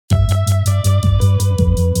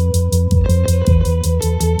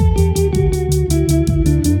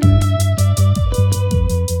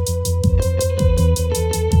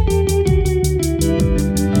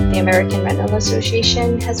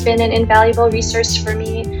Association has been an invaluable resource for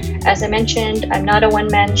me. As I mentioned, I'm not a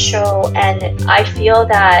one-man show, and I feel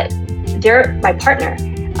that they're my partner.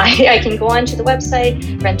 I can go onto the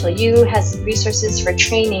website. Rental U has resources for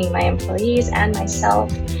training my employees and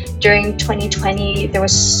myself. During 2020, there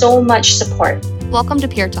was so much support. Welcome to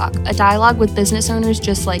Peer Talk, a dialogue with business owners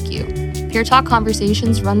just like you. Peer Talk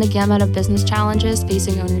conversations run the gamut of business challenges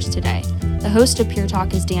facing owners today. The host of Peer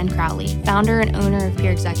Talk is Dan Crowley, founder and owner of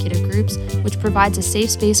Peer Executive Groups, which provides a safe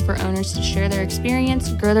space for owners to share their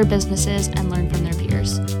experience, grow their businesses, and learn from their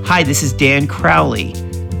peers. Hi, this is Dan Crowley.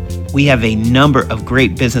 We have a number of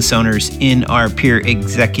great business owners in our Peer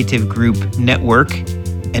Executive Group network,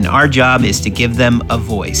 and our job is to give them a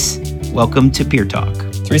voice. Welcome to Peer Talk.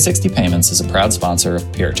 360 Payments is a proud sponsor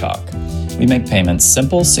of Peer Talk. We make payments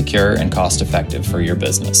simple, secure, and cost-effective for your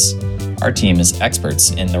business. Our team is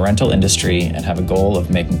experts in the rental industry and have a goal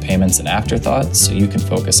of making payments an afterthought so you can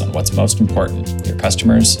focus on what's most important, your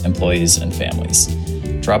customers, employees, and families.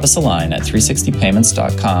 Drop us a line at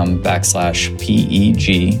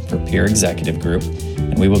 360payments.com/PEG for Peer Executive Group,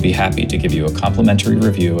 and we will be happy to give you a complimentary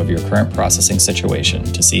review of your current processing situation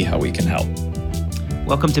to see how we can help.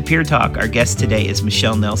 Welcome to Peer Talk. Our guest today is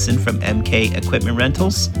Michelle Nelson from MK Equipment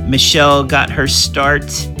Rentals. Michelle got her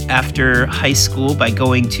start after high school by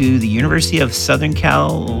going to the University of Southern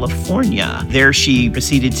California. There she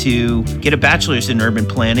proceeded to get a bachelor's in urban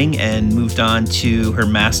planning and moved on to her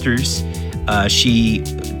master's. She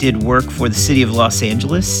did work for the city of Los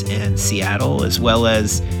Angeles and Seattle, as well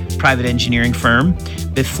as private engineering firm,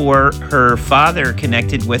 before her father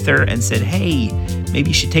connected with her and said, hey, maybe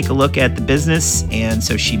you should take a look at the business. And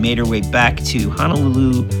so she made her way back to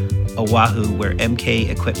Honolulu, Oahu, where MK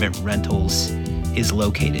Equipment Rentals is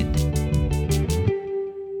located.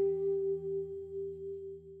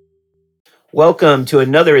 Welcome to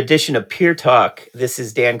another edition of Peer Talk. This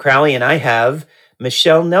is Dan Crowley, and I have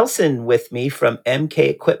Michelle Nelson with me from MK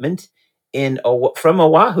Equipment from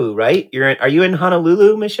Oahu, right? Are you in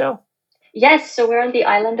Honolulu, Michelle? Yes, so we're on the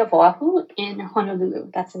island of Oahu in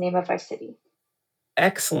Honolulu. That's the name of our city.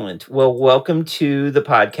 Excellent. Well, welcome to the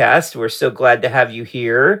podcast. We're so glad to have you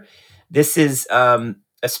here. This is a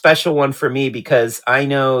special one for me because I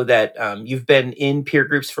know that you've been in peer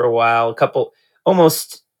groups for a while,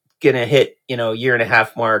 almost gonna hit, year and a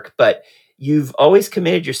half mark, but you've always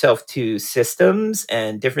committed yourself to systems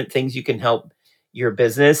and different things you can help your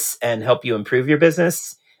business and help you improve your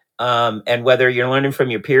business. And whether you're learning from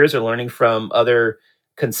your peers or learning from other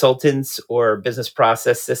consultants or business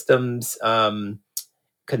process systems,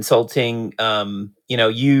 consulting,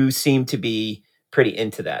 you seem to be pretty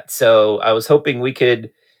into that. So I was hoping we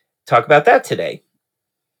could talk about that today.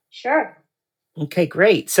 Sure. Okay,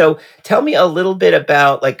 great. So tell me a little bit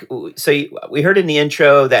about we heard in the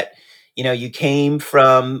intro that, you came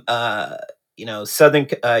from,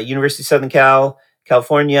 University of Southern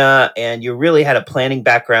California, and you really had a planning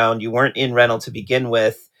background. You weren't in rental to begin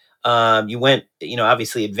with. You went,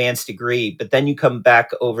 obviously advanced degree, but then you come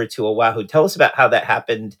back over to Oahu. Tell us about how that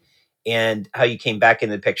happened and how you came back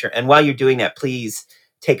into the picture. And while you're doing that, please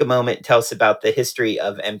take a moment and tell us about the history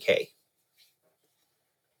of MK.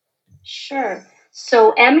 Sure.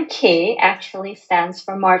 So MK actually stands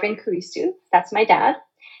for Marvin Kurisu. That's my dad.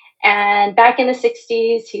 And back in the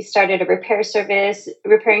 60s, he started a repair service,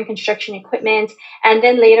 repairing construction equipment, and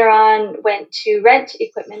then later on went to rent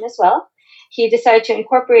equipment as well. He decided to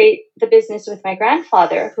incorporate the business with my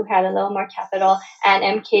grandfather, who had a little more capital, and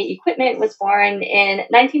MK Equipment was born in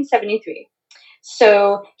 1973.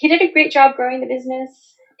 So he did a great job growing the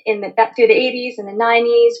business through the 80s and the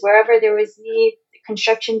 90s, wherever there was need,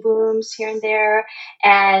 construction booms here and there.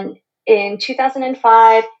 And in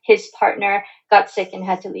 2005, his partner got sick and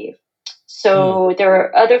had to leave. So there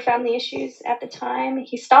were other family issues at the time.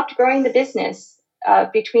 He stopped growing the business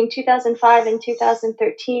between 2005 and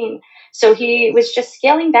 2013. So he was just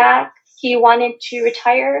scaling back. He wanted to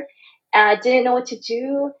retire, didn't know what to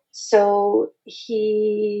do. So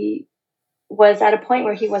he was at a point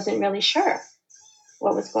where he wasn't really sure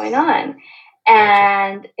what was going on.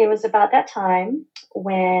 And it was about that time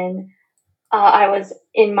when I was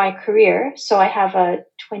in my career. So I have a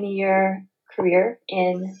 20-year career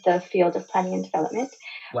in the field of planning and development.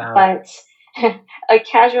 Wow. But a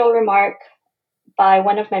casual remark by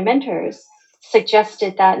one of my mentors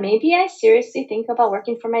suggested that maybe I seriously think about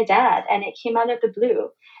working for my dad. And it came out of the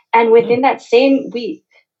blue. And within that same week,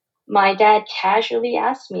 my dad casually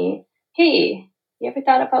asked me, hey, you ever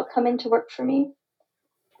thought about coming to work for me?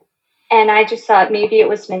 And I just thought maybe it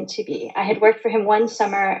was meant to be. I had worked for him one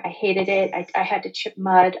summer. I hated it. I had to chip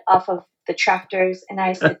mud off of the tractors. And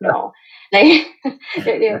I said, no, like,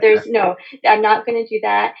 there's no, I'm not going to do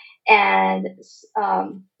that. And,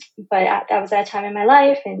 that was that time in my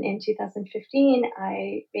life. And in 2015,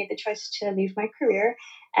 I made the choice to leave my career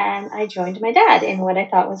and I joined my dad in what I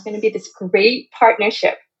thought was going to be this great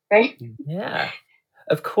partnership, right? Yeah,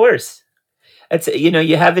 of course. It's,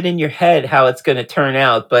 you have it in your head how it's going to turn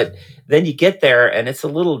out, but then you get there and it's a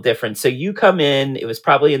little different. So you come in, it was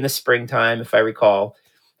probably in the springtime, if I recall,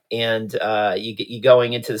 and you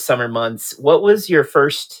going into the summer months. What was your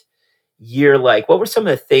first year like? What were some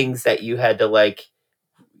of the things that you had to like,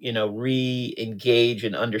 re-engage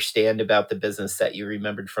and understand about the business that you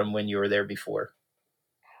remembered from when you were there before?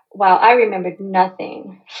 Wow, I remembered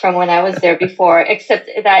nothing from when I was there before, except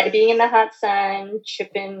that being in the hot sun,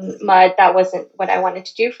 chipping mud, that wasn't what I wanted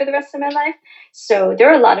to do for the rest of my life. So there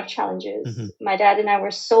were a lot of challenges. Hmm. My dad and I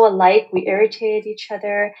were so alike. We irritated each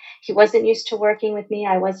other. He wasn't used to working with me.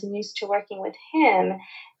 I wasn't used to working with him.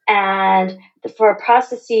 And for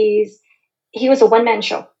processes, he was a one-man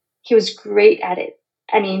show. He was great at it.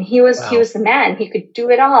 I mean, he was Wow. the man. He could do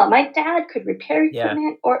it all. My dad could repair Yeah.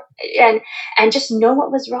 equipment and just know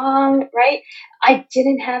what was wrong, right? I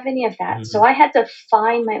didn't have any of that. So Mhm. I had to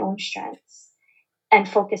find my own strengths and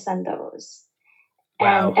focus on those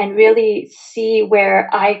Wow. and really see where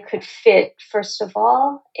I could fit, first of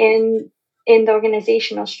all, in the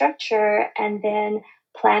organizational structure, and then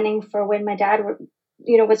planning for when my dad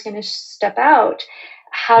was going to step out,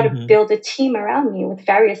 how to Mhm. build a team around me with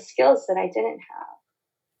various skills that I didn't have.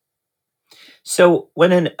 So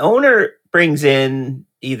when an owner brings in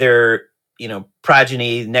either,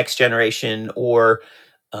 progeny, next generation, or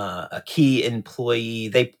a key employee,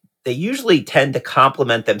 they usually tend to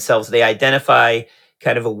complement themselves. They identify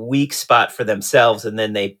kind of a weak spot for themselves, and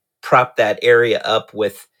then they prop that area up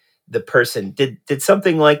with the person. Did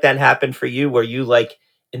something like that happen for you? Were you like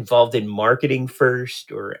involved in marketing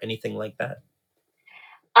first or anything like that?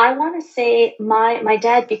 I want to say my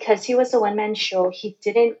dad, because he was a one man show, he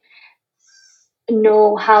didn't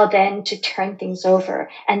know how then to turn things over.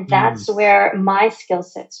 And Mm, that's where my skill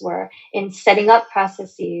sets were in setting up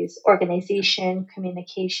processes, organization,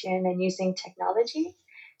 communication, and using technology.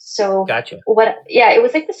 So gotcha. it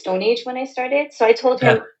was like the Stone Age when I started. So I told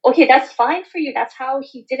him, okay, that's fine for you. That's how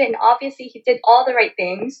he did it. And obviously he did all the right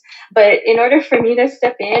things. But in order for me to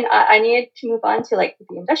step in, I needed to move on to like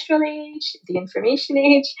the industrial age, the information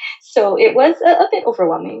age. So it was a bit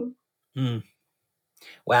overwhelming. Mm.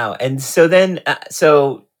 Wow. And so then,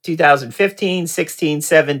 so 2015, 16,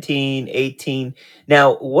 17, 18.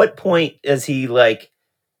 Now, what point does he like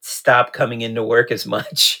stop coming into work as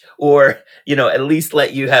much or, at least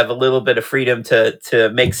let you have a little bit of freedom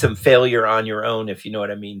to make some failure on your own, if you know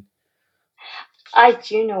what I mean? I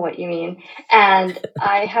do know what you mean. And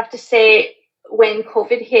I have to say, when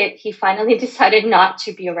COVID hit, he finally decided not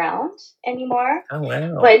to be around anymore. Oh,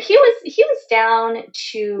 wow. But he was down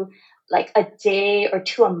to like a day or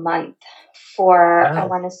two a month for, I Wow.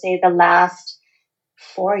 want to say, the last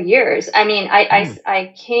 4 years. I mean, Mm,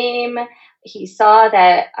 I came, he saw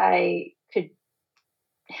that I could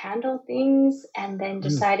handle things and then mm.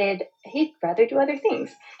 decided he'd rather do other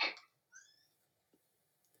things.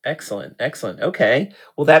 Excellent, excellent. Okay.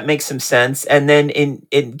 Well, that makes some sense. And then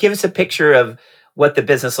in give us a picture of what the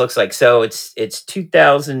business looks like. So it's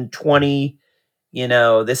 2020.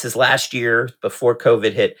 This is last year before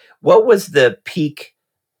COVID hit. What was the peak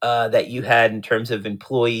that you had in terms of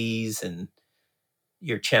employees and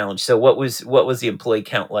your challenge? So what was the employee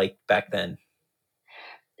count like back then?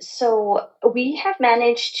 So we have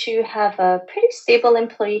managed to have a pretty stable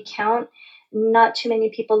employee count. Not too many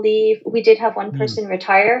people leave. We did have one Mm, person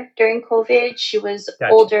retire during COVID. She was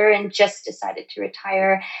gotcha. older and just decided to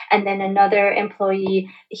retire. And then another employee,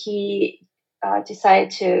 he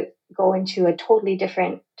decided to go into a totally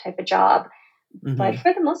different type of job. But Hmm.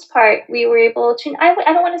 for the most part, we were able to, I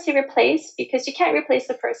don't want to say replace because you can't replace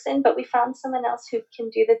a person, but we found someone else who can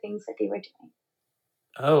do the things that they were doing.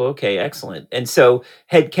 Oh, okay, excellent. And so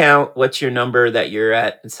head count, what's your number that you're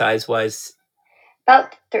at size wise?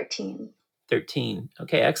 About 13. 13.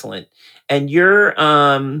 Okay, excellent. And you're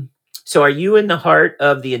so are you in the heart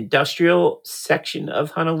of the industrial section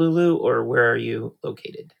of Honolulu or where are you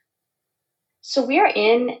located? So we are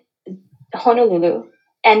in Honolulu,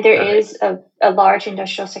 and there All right. is a large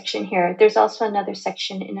industrial section here. There's also another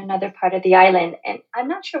section in another part of the island, and I'm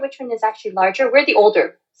not sure which one is actually larger. We're the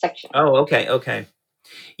older section. Oh, okay, okay.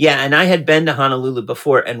 Yeah, and I had been to Honolulu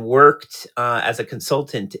before and worked as a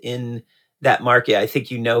consultant in that market. I think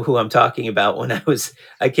you know who I'm talking about. When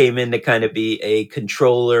I came in to kind of be a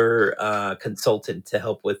controller consultant to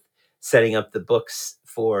help with setting up the books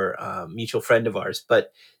for a mutual friend of ours.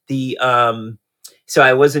 But the so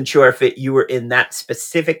I wasn't sure if you were in that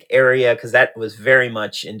specific area, because that was very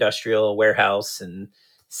much industrial warehouse and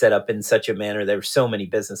set up in such a manner. There were so many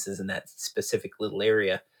businesses in that specific little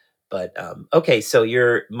area. But okay, so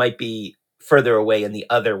you're might be further away in the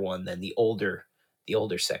other one than the older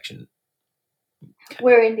section. Okay.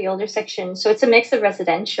 We're in the older section, so it's a mix of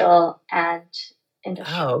residential and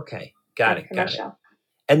industrial. Oh, okay. Got and it. Got it. commercial.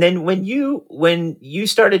 And then when you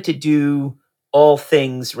started to do all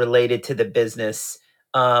things related to the business,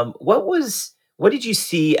 what did you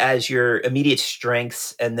see as your immediate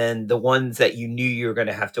strengths, and then the ones that you knew you were going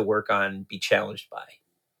to have to work on, be challenged by?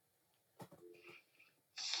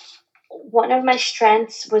 One of my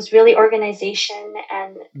strengths was really organization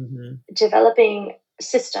and Hmm. developing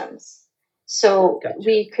systems. So Gotcha.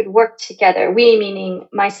 we could work together, we meaning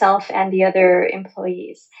myself and the other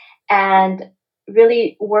employees, and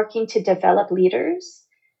really working to develop leaders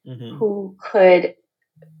Hmm. who could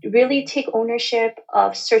really take ownership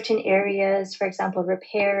of certain areas, for example,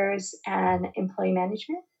 repairs and employee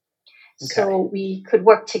management. Okay. So we could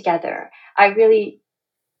work together. I'm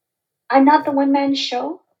not the one man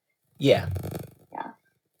show. Yeah. Yeah.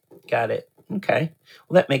 Got it. Okay.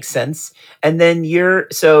 Well, that makes sense. And then you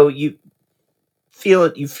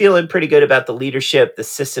feeling pretty good about the leadership, the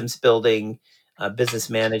systems building, business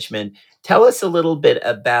management. Tell us a little bit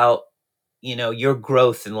about your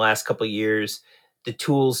growth in the last couple of years, the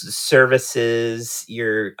tools, the services.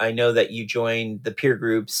 I know that you joined the peer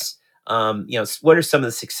groups. What are some of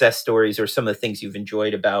the success stories or some of the things you've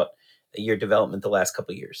enjoyed about your development the last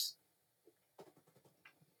couple of years?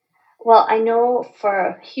 Well, I know for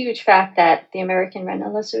a huge fact that the American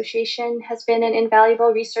Rental Association has been an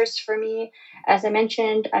invaluable resource for me. As I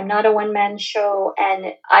mentioned, I'm not a one man show,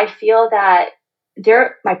 and I feel that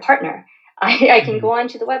they're my partner. I can Mhm. go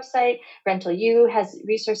onto the website. Rental U has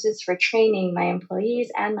resources for training my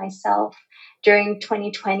employees and myself. During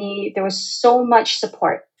 2020, there was so much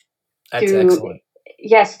support That's through excellent.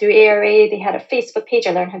 through ARA. They had a Facebook page.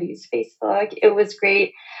 I learned how to use Facebook. It was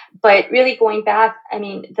great. But really going back, I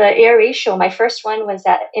mean, the ARA show, my first one was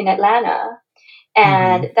in Atlanta, Hmm.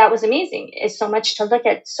 and that was amazing. It's so much to look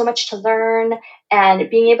at, so much to learn, and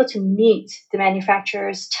being able to meet the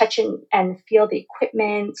manufacturers, touch and feel the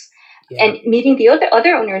equipment, Yeah. and meeting the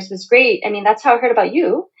other owners was great. I mean, that's how I heard about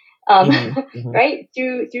you, Hmm. Hmm. right?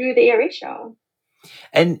 Through the ARA show.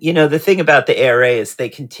 And the thing about the ARA is they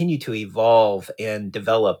continue to evolve and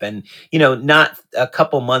develop, and not a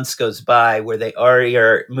couple months goes by where they already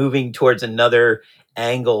are moving towards another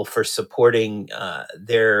angle for supporting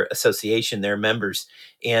their association, their members.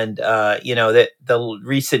 And that the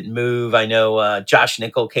recent move, I know Josh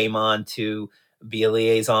Nickel came on to be a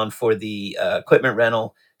liaison for the equipment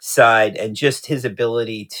rental side, and just his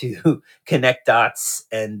ability to connect dots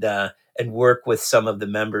and work with some of the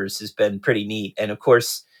members has been pretty neat. And of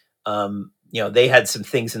course, they had some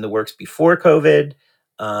things in the works before COVID.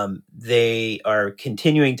 They are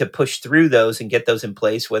continuing to push through those and get those in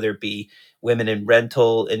place, whether it be women in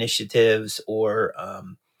rental initiatives or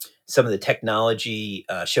some of the technology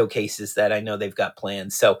showcases that I know they've got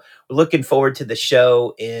planned. So we're looking forward to the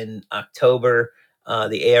show in October.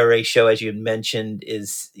 The ARA show, as you had mentioned,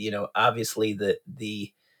 is obviously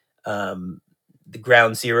um, the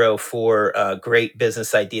ground zero for great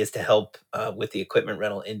business ideas to help with the equipment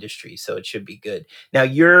rental industry. So it should be good. Now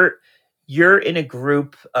you're in a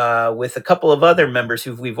group with a couple of other members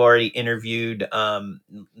who we've already interviewed,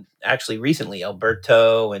 actually recently,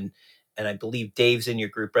 Alberto and I believe Dave's in your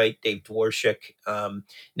group, right? Dave Dworshak.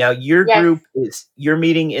 Now Yes, you're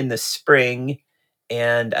meeting in the spring,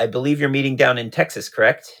 and I believe you're meeting down in Texas,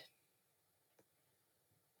 correct?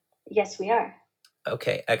 yes, we are.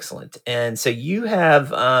 Okay, excellent. And so you have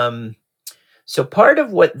so part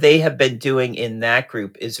of what they have been doing in that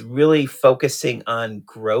group is really focusing on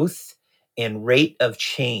growth and rate of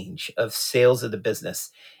change of sales of the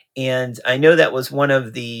business. And I know that was one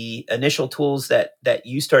of the initial tools that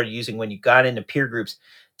you started using when you got into peer groups.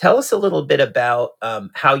 Tell us a little bit about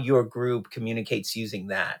how your group communicates using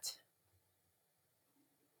that.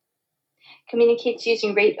 Communicates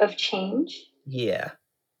using rate of change. Yeah.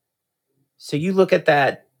 So you look at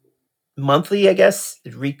that monthly, I guess,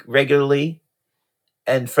 regularly.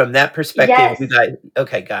 And from that perspective, Yes, you got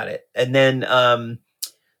okay, got it. And then,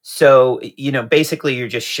 so, basically you're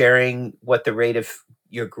just sharing what the rate of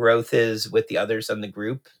your growth is with the others on the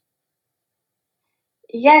group?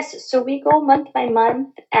 Yes, so we go month by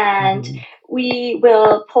month and Mhm. we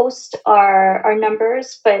will post our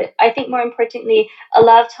numbers, but I think more importantly, a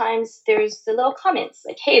lot of times there's the little comments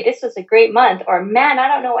like, hey, this was a great month, or man, I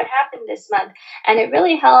don't know what happened this month. And it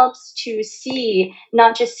really helps to see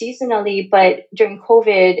not just seasonally, but during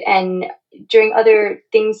COVID and during other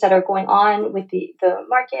things that are going on with the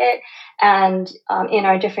market and in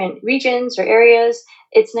our different regions or areas.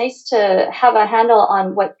 It's nice to have a handle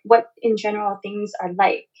on what in general things are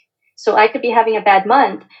like. So I could be having a bad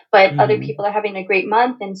month, but other Mhm. people are having a great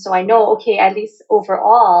month, and so I know, okay, at least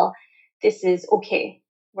overall this is okay.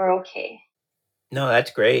 We're okay. No,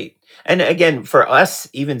 that's great. And again, for us,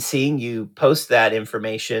 even seeing you post that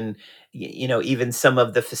information, even some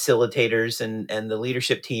of the facilitators and the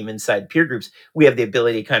leadership team inside peer groups, we have the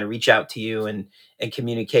ability to kind of reach out to you and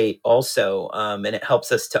communicate also. And it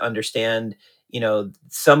helps us to understand,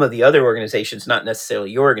 some of the other organizations, not necessarily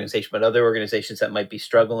your organization, but other organizations that might be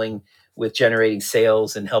struggling with generating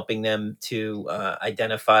sales and helping them to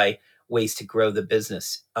identify ways to grow the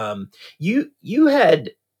business. You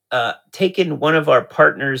had taken one of our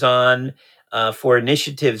partners on for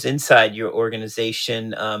initiatives inside your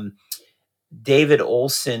organization, David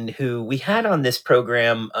Olson, who we had on this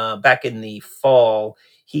program back in the fall.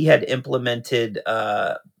 He had implemented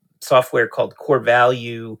software called Core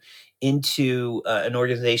Value into an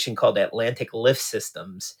organization called Atlantic Lift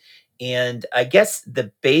Systems. And I guess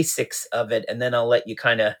the basics of it, and then I'll let you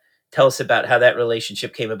kind of tell us about how that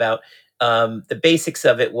relationship came about. The basics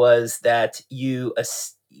of it was that you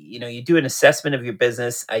do an assessment of your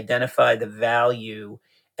business, identify the value,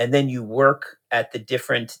 and then you work at the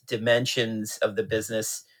different dimensions of the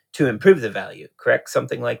business to improve the value, correct?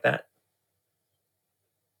 Something like that?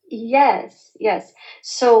 Yes, yes.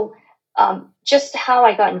 So, just how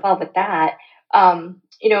I got involved with that,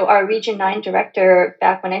 our Region 9 director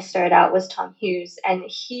back when I started out was Tom Hughes, and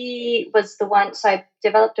he was the one. So I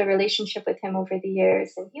developed a relationship with him over the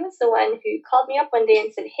years, and he was the one who called me up one day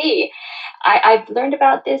and said, hey, I've learned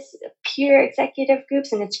about this peer executive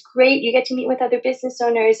groups, and it's great. You get to meet with other business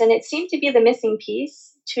owners, and it seemed to be the missing piece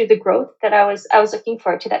to the growth that I was looking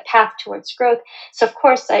for, to that path towards growth. So of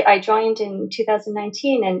course I joined in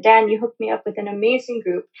 2019, and Dan, you hooked me up with an amazing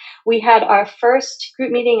group. We had our first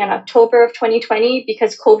group meeting in October of 2020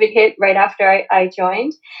 because COVID hit right after I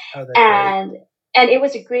joined, Oh, that's right. and it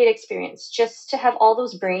was a great experience just to have all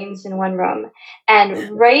those brains in one room.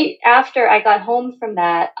 And right after I got home from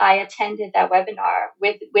that, I attended that webinar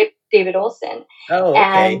with David Olson, Oh,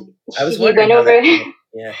 okay. and I was he wondering went how that over. came up.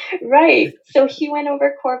 Yeah. Right. So he went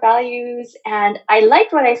over core values, and I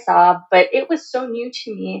liked what I saw, but it was so new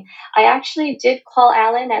to me. I actually did call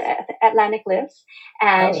Alan at Atlantic Lifts,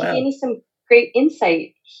 and Oh, he wow. gave me some great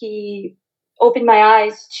insight. He opened my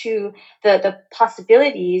eyes to the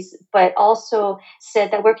possibilities, but also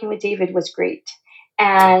said that working with David was great.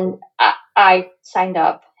 And I signed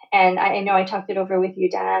up. And I know I talked it over with you,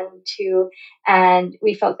 Dan, too, and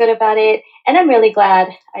we felt good about it. And I'm really glad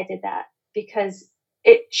I did that because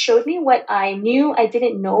it showed me what I knew I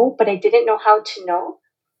didn't know, but I didn't know how to know.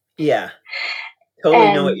 Yeah.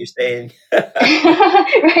 Totally know what And you're saying.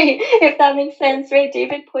 right, if that makes sense, right?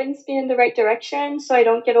 David points me in the right direction so I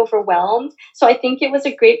don't get overwhelmed. So I think it was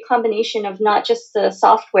a great combination of not just the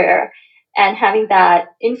software and having that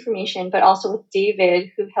information, but also with David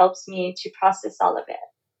who helps me to process all of it.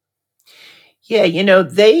 Yeah,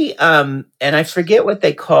 they and I forget what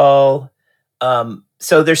they call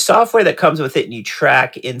so there's software that comes with it and you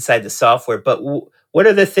track inside the software, but what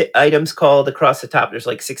are the items called across the top? There's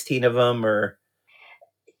like 16 of them, or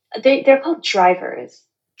They're called drivers.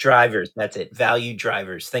 drivers, that's it. Value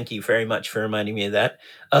drivers. Thank you very much for reminding me of that.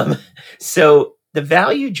 Um, so the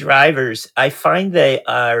value drivers, I find they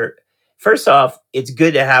are, first off, it's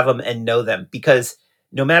good to have them and know them, because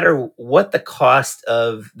no matter what the cost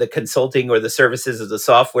of the consulting or the services of the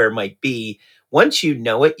software might be, once you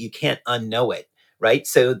know it, you can't unknow it, right?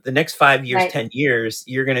 So the next 5 years, Right. 10 years,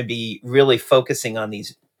 you're going to be really focusing on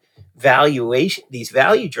these value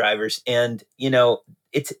drivers. And,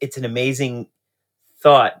 it's an amazing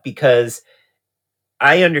thought, because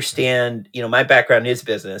I understand, my background is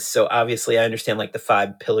business. So obviously I understand like the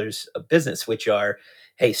five pillars of business, which are,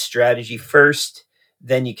 hey, strategy first,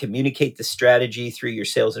 then you communicate the strategy through your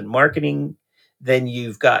sales and marketing. Then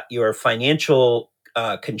you've got your financial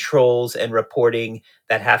controls and reporting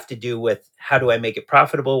that have to do with how do I make it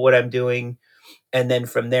profitable, what I'm doing. And then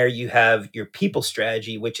from there you have your people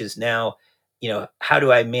strategy, which is now, how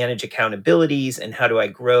do I manage accountabilities and how do I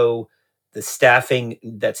grow the staffing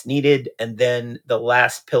that's needed. And then the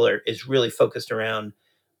last pillar is really focused around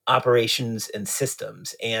operations and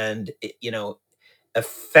systems, and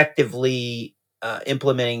effectively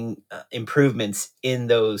implementing improvements in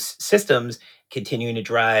those systems, continuing to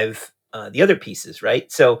drive the other pieces,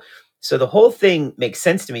 right? So the whole thing makes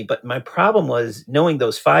sense to me. But my problem was knowing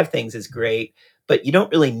those 5 things is great, but you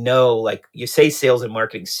don't really know. Like you say, sales and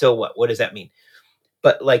marketing. So what? What does that mean?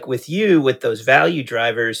 But like with you, with those value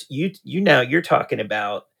drivers, you're talking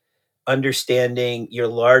about understanding your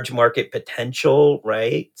large market potential,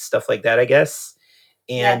 right? Stuff like that, I guess.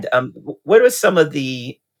 Yes. And what are some of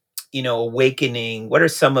the, awakening? What are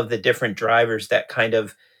some of the different drivers that kind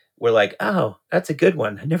of were like, oh, that's a good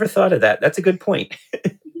one. I never thought of that. That's a good point.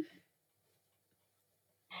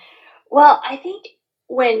 Well, I think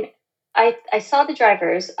when I saw the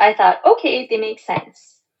drivers, I thought, okay, they make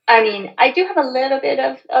sense. I mean, I do have a little bit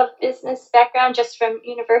of business background just from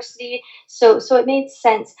university, so it made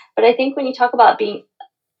sense. But I think when you talk about being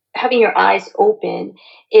having your eyes open,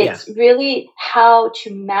 Yeah. it's really how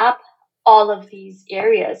to map all of these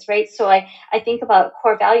areas, right? So I think about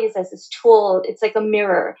core values as this tool. It's like a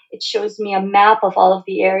mirror. It shows me a map of all of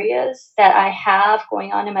the areas that I have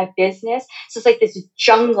going on in my business. So it's like this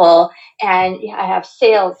jungle, and yeah, I have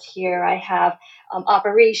sales here, I have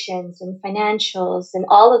operations and financials and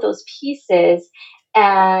all of those pieces,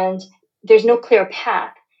 and there's no clear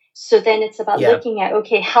path. So then it's about Yeah. looking at,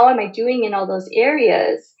 okay, how am I doing in all those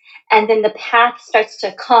areas? And then the path starts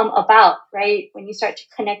to come about, right? When you start to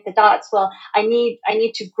connect the dots, well, I need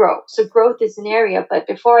to grow. So growth is an area, but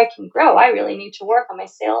before I can grow, I really need to work on my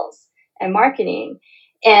sales and marketing.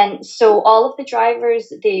 And so all of the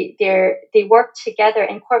drivers, they work together,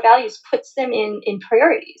 and core values puts them in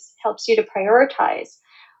priorities, helps you to prioritize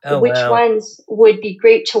Oh, which wow. ones would be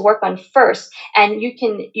great to work on first. And you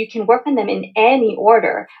can work on them in any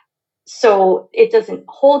order, so it doesn't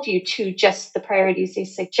hold you to just the priorities they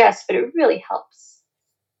suggest, but it really helps.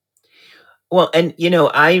 Well, and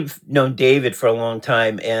I've known David for a long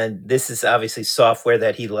time, and this is obviously software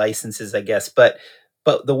that he licenses, I guess. But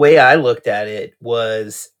the way I looked at it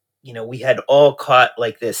was, we had all caught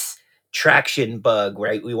like this traction bug,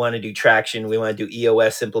 right? We want to do traction, we want to do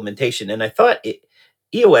EOS implementation, and I thought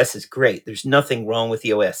EOS is great. There's nothing wrong with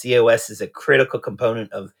EOS. EOS is a critical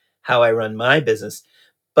component of how I run my business.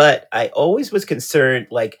 But I always was concerned,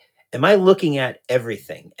 like, am I looking at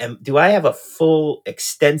everything? And do I have a full,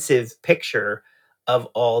 extensive picture of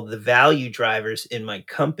all the value drivers in my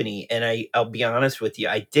company? And I'll be honest with you,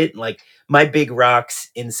 I didn't like my big rocks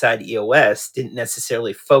inside EOS didn't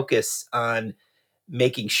necessarily focus on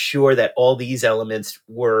making sure that all these elements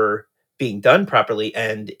were being done properly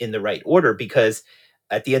and in the right order, because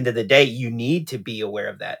at the end of the day you need to be aware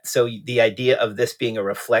of that. So the idea of this being a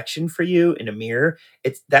reflection for you in a mirror,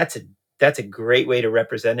 it's that's a great way to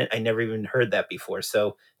represent it. I never even heard that before,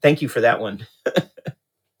 so thank you for that one.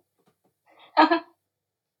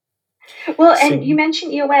 Well, So and you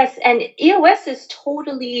mentioned EOS, and EOS is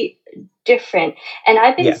totally different. And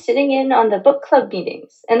I've been yeah. sitting in on the book club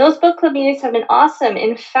meetings, and those book club meetings have been awesome.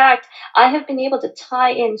 In fact, I have been able to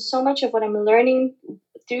tie in so much of what I'm learning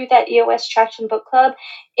through that EOS Traction Book Club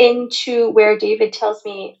into where David tells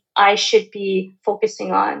me I should be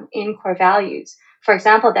focusing on in core values. For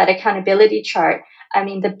example, that accountability chart. I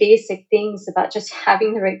mean, the basic things about just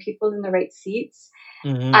having the right people in the right seats.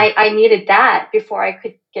 Mhm. I needed that before I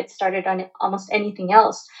could get started on almost anything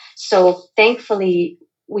else. So thankfully,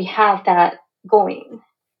 we have that going.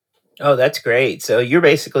 Oh, that's great. So you're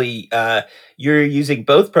basically you're using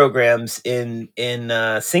both programs in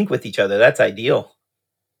sync with each other. That's ideal.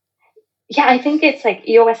 Yeah, I think it's like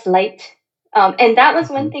EOS Lite. And that was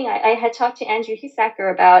one Mhm. thing I had talked to Andrew Hisacker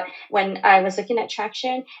about when I was looking at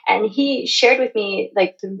Traction. And he shared with me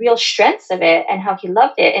like the real strengths of it and how he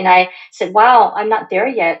loved it. And I said, wow, I'm not there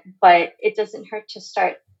yet, but it doesn't hurt to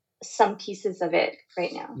start some pieces of it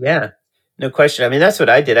right now. Yeah, no question. I mean, that's what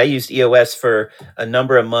I did. I used EOS for a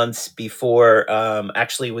number of months before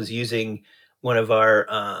actually was using one of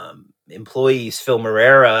our employees, Phil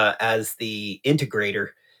Morera, as the integrator.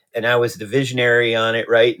 And I was the visionary on it,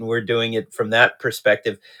 right? And we're doing it from that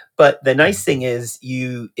perspective. But the nice thing is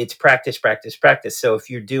it's practice, practice, practice. So if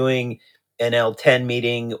you're doing an L10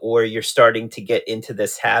 meeting or you're starting to get into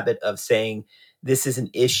this habit of saying, this is an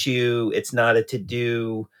issue, it's not a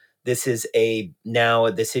to-do, this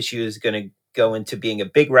issue is going to go into being a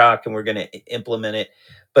big rock and we're going to implement it.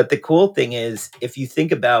 But the cool thing is, if you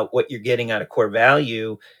think about what you're getting out of core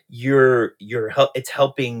value, it's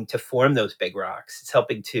helping to form those big rocks. It's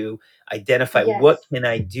helping to identify, what Yes. can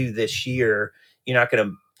I do this year. You're not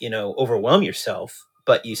going to overwhelm yourself,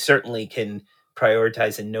 but you certainly can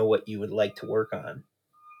prioritize and know what you would like to work on.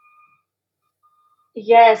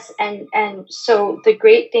 Yes, and so the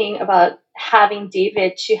great thing about having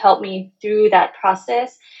David to help me through that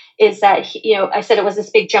process is that I said it was this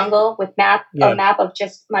big jungle with a map of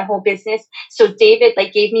just my whole business. So David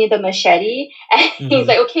like gave me the machete, and he's Hmm.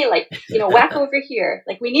 like, okay, like whack over here.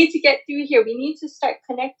 Like we need to get through here. We need to start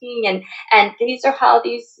connecting, and these are how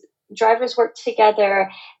these drivers work together.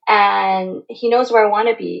 And he knows where I want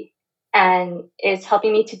to be, and is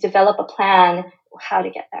helping me to develop a plan how to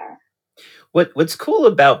get there. What's cool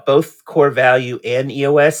about both core value and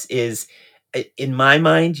EOS is, in my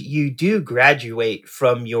mind, you do graduate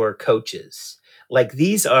from your coaches. Like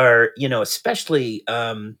these are, especially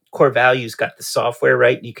core values got the software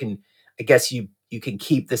right. You can, I guess you can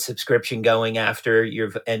keep the subscription going after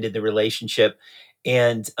you've ended the relationship.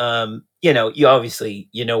 And you obviously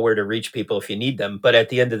where to reach people if you need them. But at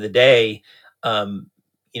the end of the day, um,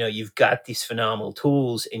 you've got these phenomenal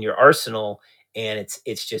tools in your arsenal, and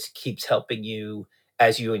it's just keeps helping you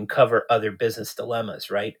as you uncover other business dilemmas,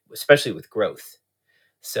 right? Especially with growth.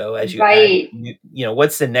 So as you add, Right.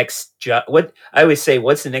 what's the next job? What I always say,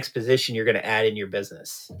 what's the next position you're going to add in your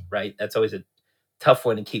business, right? That's always a tough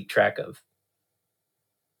one to keep track of.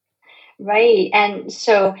 Right. And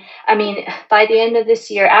so, I mean, by the end of this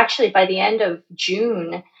year, actually, by the end of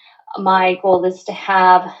June, my goal is to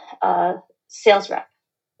have a sales rep.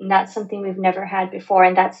 And that's something we've never had before.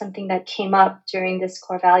 And that's something that came up during this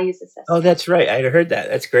core values Oh, assessment. that's right. I heard that.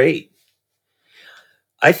 That's great.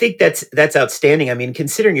 I think that's outstanding. I mean,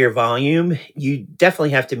 considering your volume, you definitely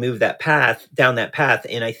have to move down that path.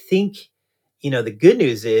 And I think, the good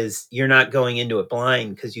news is you're not going into it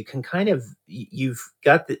blind, because you can kind of you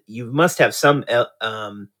must have some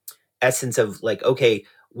essence of like, okay,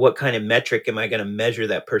 what kind of metric am I going to measure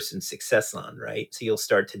that person's success on, right? So you'll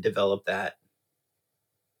start to develop that.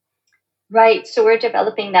 Right. So we're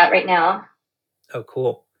developing that right now. Oh,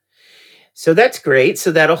 cool. So that's great.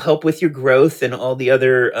 So that'll help with your growth and all the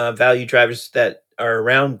other value drivers that are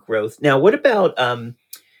around growth. Now, what about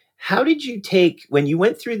how did you take when you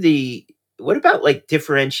went through what about like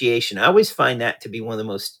differentiation? I always find that to be one of the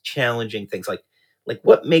most challenging things. Like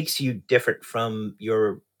what makes you different from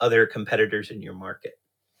your other competitors in your market?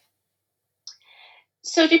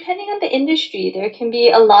 So, depending on the industry, there can be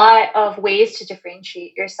a lot of ways to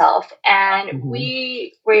differentiate yourself. And Hmm.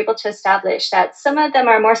 we were able to establish that some of them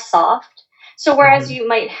are more soft. So, whereas Hmm. you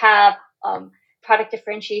might have product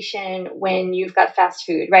differentiation when you've got fast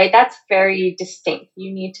food, right? That's very distinct.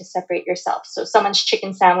 You need to separate yourself. So, someone's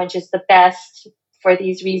chicken sandwich is the best for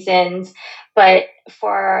these reasons. But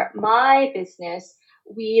for my business,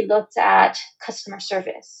 we looked at customer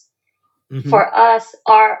service. Hmm. For us,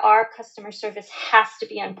 our customer service has to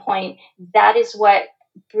be on point. That is what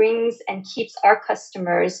brings and keeps our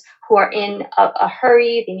customers who are in a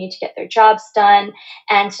hurry. They need to get their jobs done,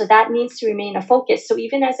 and so that needs to remain a focus. So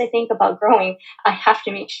even as I think about growing, I have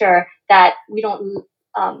to make sure that we don't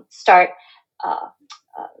start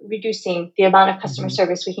reducing the amount of customer Hmm.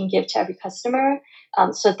 service we can give to every customer.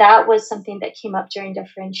 So that was something that came up during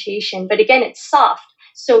differentiation. But again, it's soft.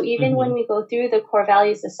 So even when Hmm. we go through the core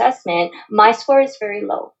values assessment, my score is very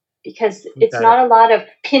low because it's Got it. not a lot of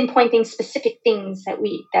pinpointing specific things that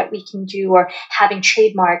we can do, or having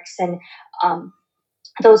trademarks and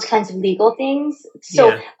those kinds of legal things. So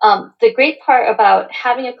Yeah. the great part about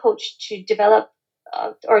having a coach to develop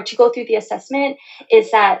or to go through the assessment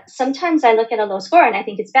is that sometimes I look at a low score and I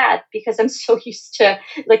think it's bad because I'm so used to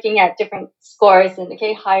looking at different scores and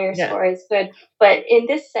okay, higher Yeah. score is good. But in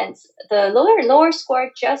this sense, the lower score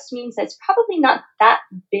just means that it's probably not that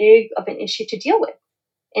big of an issue to deal with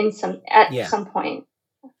at Yeah. some point.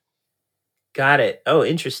 Got it. Oh,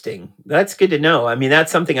 interesting. That's good to know. I mean,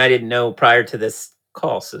 that's something I didn't know prior to this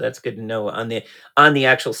call, so that's good to know on the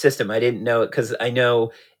actual system. I didn't know it because I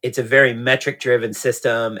know it's a very metric driven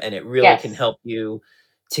system, and it really can Yes. help you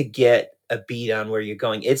to get a beat on where you're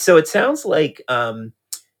going. It sounds like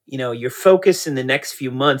your focus in the next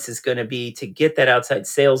few months is going to be to get that outside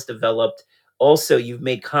sales developed. Also, you've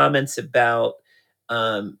made comments about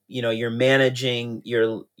you're managing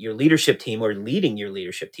your leadership team or leading your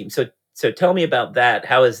leadership team. So tell me about that.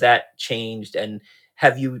 How has that changed? And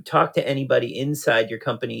have you talked to anybody inside your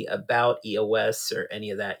company about EOS or any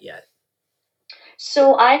of that yet?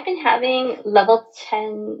 So I've been having level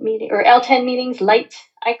 10 meeting or L10 meetings light,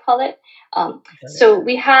 I call it. Got it. So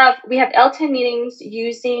we have L10 meetings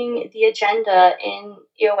using the agenda in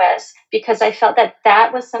EOS because I felt that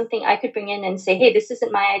that was something I could bring in and say, hey, this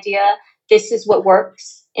isn't my idea. This is what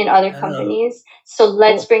works in other Oh, companies. So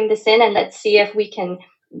let's cool. bring this in and let's see if we can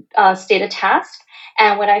state a task.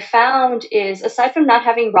 And what I found is, aside from not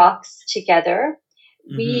having rocks together,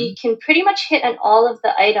 Hmm. we can pretty much hit on all of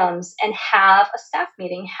the items and have a staff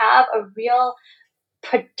meeting, have a real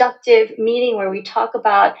productive meeting where we talk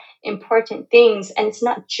about important things, and it's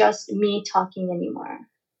not just me talking anymore.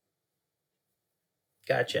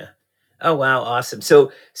 Gotcha. Oh, wow. Awesome.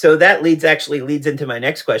 So that leads into my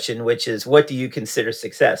next question, which is, what do you consider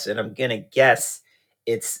success? And I'm going to guess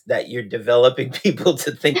it's that you're developing people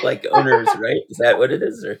to think like owners, right? Is that what it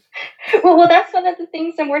is? Or? Well, that's one of the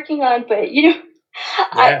things I'm working on. But, Yeah.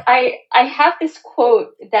 I have this quote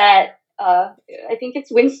that I think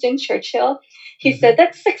it's Winston Churchill. He said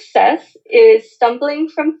that success is stumbling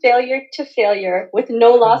from failure to failure with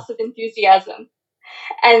no loss of enthusiasm.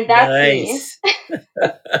 And that's me. Nice.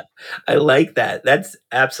 I like that. That's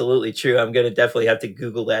absolutely true. I'm going to definitely have to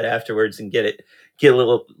Google that afterwards and get a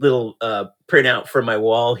little printout for my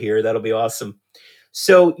wall here. That'll be awesome.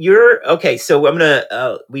 So okay. So I'm going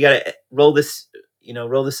to, we got to roll this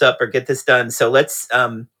up or get this done. So let's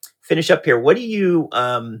finish up here. What's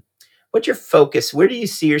your focus? Where do you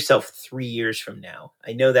see yourself 3 years from now?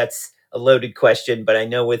 I know that's a loaded question, but I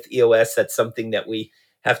know with EOS, that's something that we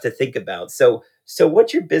have to think about. So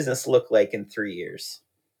what's your business look like in 3 years?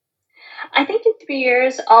 I think in 3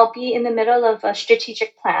 years, I'll be in the middle of a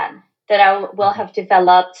strategic plan that I will have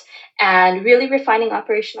developed and really refining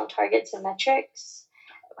operational targets and metrics,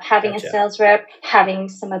 having Gotcha. a sales rep, having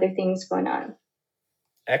some other things going on.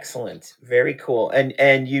 Excellent. Very cool.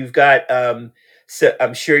 And you've got, so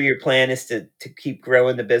I'm sure your plan is to keep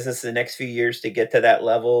growing the business in the next few years to get to that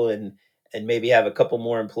level and maybe have a couple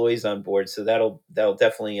more employees on board. So that'll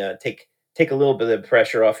definitely take a little bit of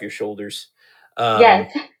pressure off your shoulders.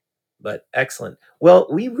 Yes. But excellent. Well,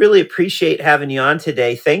 we really appreciate having you on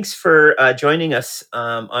today. Thanks for joining us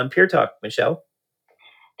on Peer Talk, Michelle.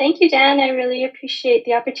 Thank you, Dan. I really appreciate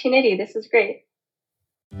the opportunity. This is great.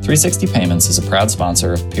 360 Payments is a proud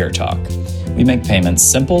sponsor of Peer Talk. We make payments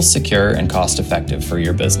simple, secure, and cost-effective for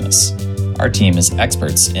your business. Our team is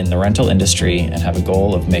experts in the rental industry and have a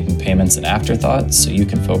goal of making payments an afterthought so you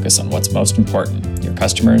can focus on what's most important, your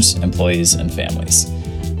customers, employees, and families.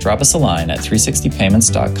 Drop us a line at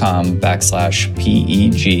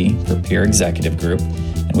 360payments.com/PEG for Peer Executive Group,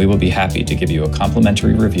 and we will be happy to give you a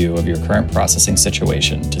complimentary review of your current processing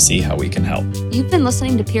situation to see how we can help. You've been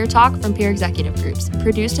listening to Peer Talk from Peer Executive Groups,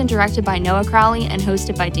 produced and directed by Noah Crowley and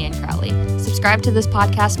hosted by Dan Crowley. Subscribe to this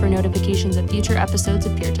podcast for notifications of future episodes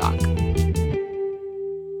of Peer Talk.